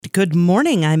Good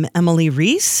morning. I'm Emily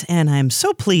Reese, and I'm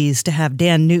so pleased to have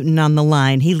Dan Newton on the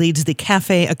line. He leads the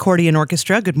Cafe Accordion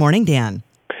Orchestra. Good morning, Dan.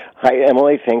 Hi,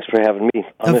 Emily. Thanks for having me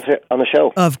on the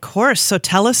show. Of course. So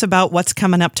tell us about what's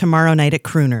coming up tomorrow night at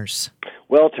Crooners.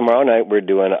 Well, tomorrow night we're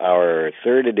doing our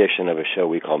third edition of a show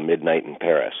we call Midnight in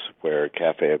Paris, where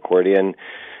Cafe Accordion,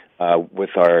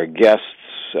 with our guests,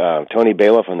 Tony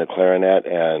Bailiff on the clarinet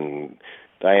and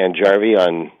Diane Jarvie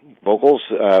on vocals,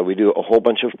 we do a whole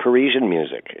bunch of Parisian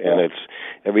music, and it's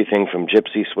everything from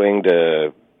gypsy swing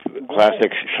to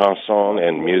classic chanson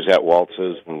and musette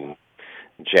waltzes and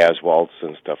jazz waltz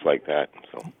and stuff like that.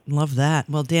 So love that.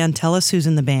 Well, Dan, tell us who's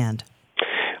in the band.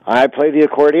 I play the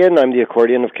accordion. I'm the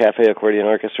accordion of Cafe Accordion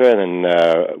Orchestra, and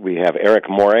we have Eric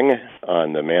Mooring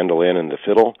on the mandolin and the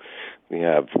fiddle. We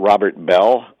have Robert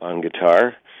Bell on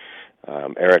guitar,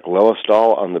 Eric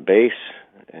Lillestall on the bass,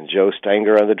 and Joe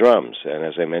Stenger on the drums. And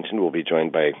as I mentioned, we'll be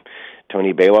joined by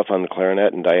Tony Bailiff on the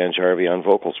clarinet and Diane Jarvie on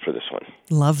vocals for this one.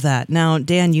 Love that. Now,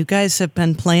 Dan, you guys have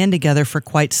been playing together for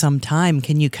quite some time.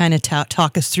 Can you kind of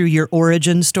talk us through your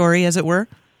origin story, as it were?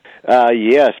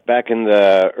 Yes. Back in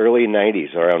the early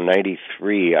 90s, around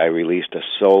 93, I released a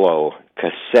solo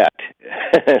cassette,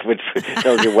 which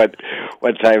tells you what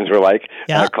times were like,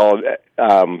 called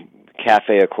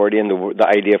Cafe Accordion. The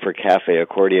idea for Cafe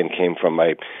Accordion came from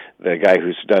the guy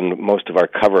who's done most of our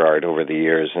cover art over the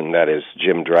years, and that is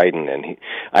Jim Dryden. And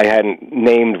I hadn't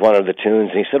named one of the tunes,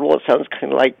 and he said, well, it sounds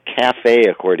kind of like cafe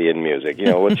accordion music,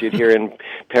 what you'd hear in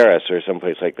Paris or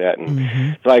someplace like that.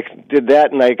 And so I did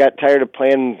that, and I got tired of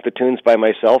playing the tunes by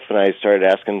myself, and I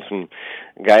started asking some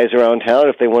guys around town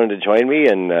if they wanted to join me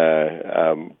and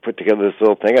put together this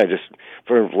little thing. I just,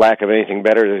 for lack of anything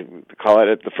better to call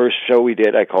it, the first show we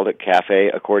did, I called it Cafe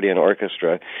Accordion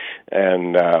Orchestra,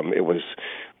 and it was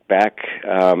back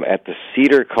at the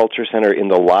Cedar Culture Center in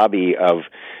the lobby of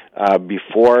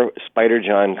before Spider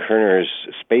John Kerner's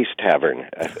Space Tavern.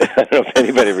 I don't know if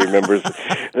anybody remembers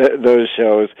those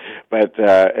shows, but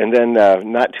and then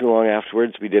not too long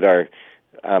afterwards, we did our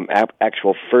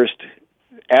actual first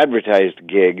advertised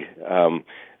gig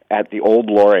at the Old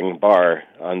Loring Bar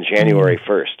on January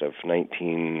 1st of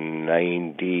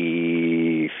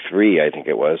 1993, I think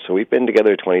it was. So we've been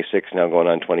together 26, now going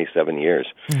on 27 years.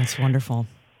 That's wonderful.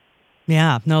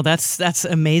 Yeah, no, that's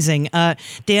amazing.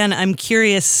 Dan, I'm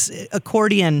curious,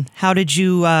 accordion, how did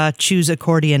you choose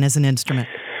accordion as an instrument?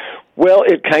 Well,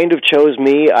 it kind of chose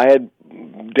me. I had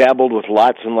dabbled with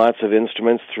lots and lots of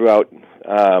instruments throughout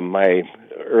my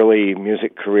early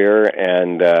music career,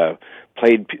 and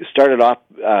started off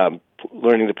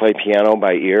learning to play piano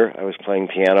by ear. I was playing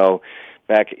piano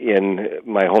back in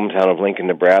my hometown of Lincoln,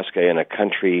 Nebraska, in a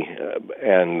country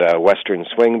and western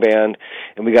swing band,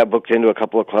 and we got booked into a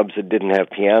couple of clubs that didn't have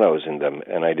pianos in them,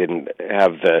 and I didn't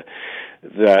have the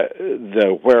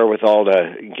wherewithal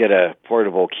to get a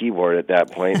portable keyboard at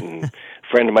that point. And a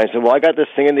friend of mine said, well, I got this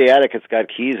thing in the attic, it's got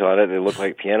keys on it, they look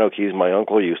like piano keys, my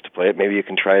uncle used to play it, maybe you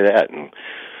can try that. And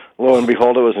lo and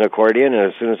behold, it was an accordion,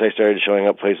 and as soon as I started showing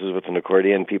up places with an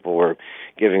accordion, people were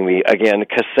giving me, again,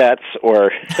 cassettes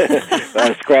or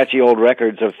scratchy old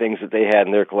records of things that they had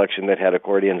in their collection that had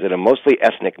accordions in them, mostly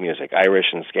ethnic music,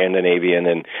 Irish and Scandinavian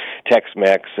and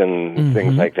Tex-Mex and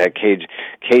things like that,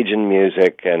 Cajun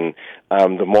music. And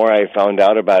the more I found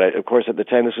out about it, of course, at the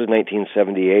time, this was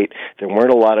 1978, there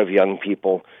weren't a lot of young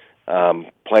people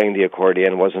playing the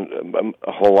accordion. Wasn't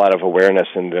a whole lot of awareness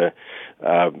in the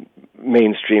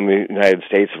mainstream United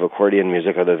States of accordion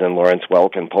music other than Lawrence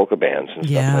Welk and polka bands and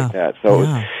stuff like that. So it was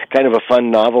kind of a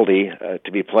fun novelty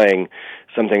to be playing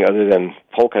something other than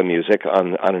polka music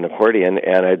on an accordion,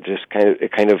 and it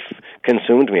kind of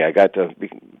consumed me. I got to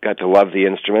love the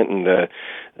instrument and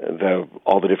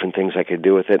all the different things I could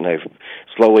do with it, and I've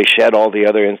slowly shed all the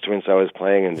other instruments I was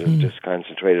playing and just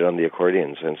concentrated on the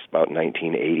accordion since about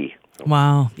 1980.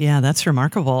 Wow, yeah, that's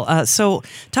remarkable. So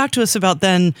talk to us about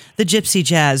then the gypsy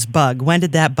jazz bug. When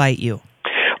did that bite you?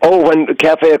 Oh, when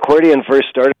Cafe Accordion first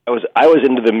started, I was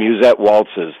into the musette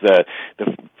waltzes, the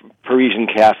Parisian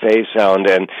cafe sound,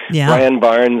 and Brian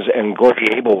Barnes and Gordy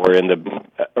Abel were in the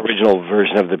original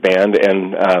version of the band,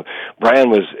 and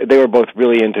they were both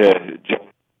really into,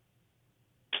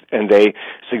 and they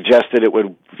suggested it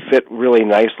would fit really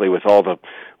nicely with all the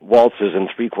waltzes and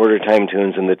three-quarter time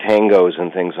tunes and the tangos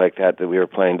and things like that we were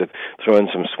playing, to throw in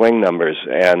some swing numbers.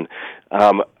 And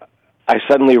I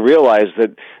suddenly realized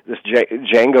that this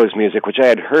Django's music, which I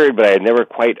had heard but I had never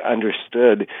quite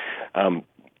understood,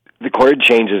 the chord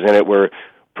changes in it were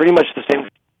pretty much the same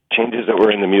changes that were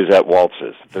in the musette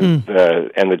waltzes and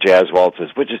the jazz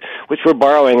waltzes, which we're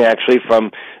borrowing actually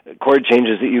from chord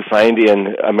changes that you find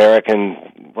in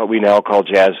American what we now call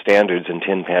jazz standards and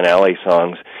Tin Pan Alley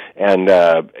songs and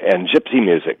gypsy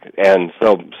music. And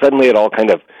so suddenly it all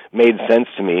kind of made sense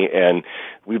to me, and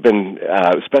we've been,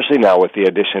 especially now with the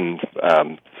addition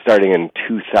starting in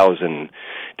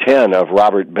 2010 of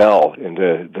Robert Bell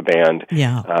into the band.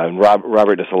 Yeah.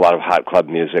 Robert does a lot of hot club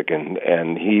music,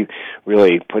 and he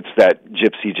really puts that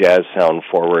gypsy jazz sound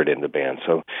forward in the band.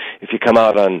 So if you come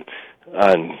out on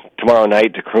tomorrow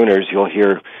night to Crooners, you'll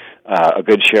hear a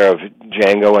good share of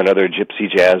Django and other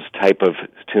gypsy jazz type of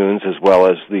tunes, as well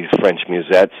as these French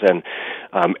musettes. And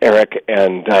Eric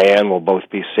and Diane will both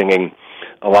be singing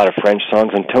a lot of French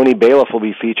songs, and Tony Bailiff will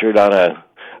be featured on a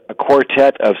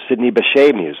quartet of Sidney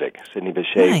Bechet music. Sidney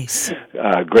Bechet, nice.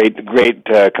 Great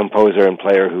composer and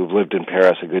player who lived in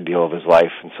Paris a good deal of his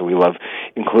life, and so we love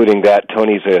including that.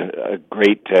 Tony's a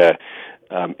great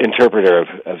interpreter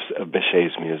of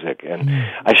Bechet's music. And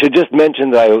I should just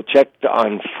mention that I checked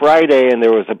on Friday, and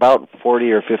there was about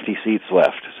 40 or 50 seats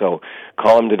left. So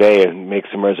call them today and make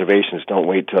some reservations. Don't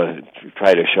wait to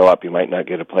try to show up. You might not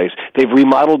get a place. They've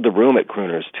remodeled the room at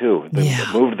Crooners, too. They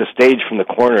moved the stage from the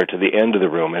corner to the end of the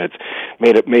room, and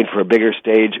it's made for a bigger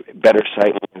stage, better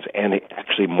sight lines, and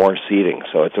actually more seating.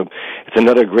 So it's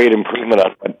another great improvement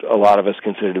on what a lot of us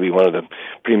consider to be one of the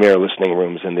premier listening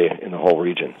rooms in the whole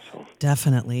region. So.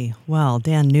 Definitely. Well,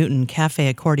 Dan Newton, Cafe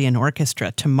Accordion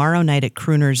Orchestra, tomorrow night at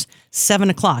Crooners, 7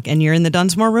 o'clock. And you're in the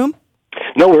Dunsmore room?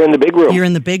 No, we're in the big room. You're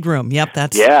in the big room. Yep,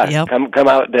 that's... Yeah, yep. Come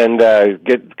out and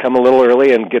come a little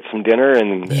early and get some dinner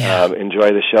and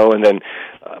enjoy the show. And then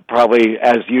probably,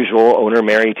 as usual, owner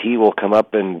Mary T. will come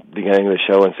up in the beginning of the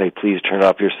show and say, please turn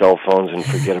off your cell phones and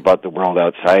forget about the world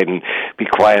outside and be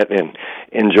quiet and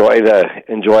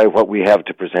enjoy what we have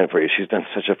to present for you. She's done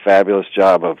such a fabulous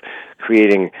job of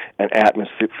creating an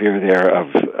atmosphere there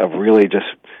of really just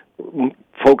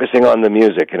focusing on the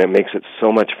music, and it makes it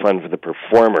so much fun for the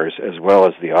performers as well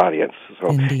as the audience. So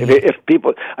if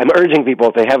people, I'm urging people,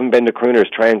 if they haven't been to Crooners,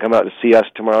 try and come out to see us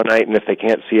tomorrow night, and if they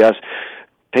can't see us,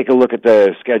 take a look at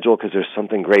the schedule, because there's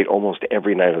something great almost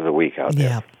every night of the week out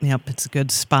there. Yep, it's a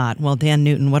good spot. Well, Dan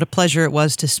Newton, what a pleasure it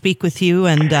was to speak with you,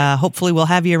 and hopefully we'll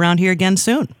have you around here again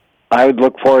soon. I would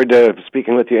look forward to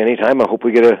speaking with you anytime. I hope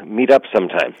we get to meet up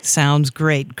sometime. Sounds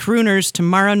great. Crooners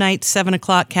tomorrow night, 7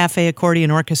 o'clock, Cafe Accordion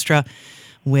Orchestra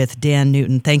with Dan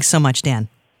Newton. Thanks so much, Dan.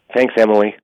 Thanks, Emily.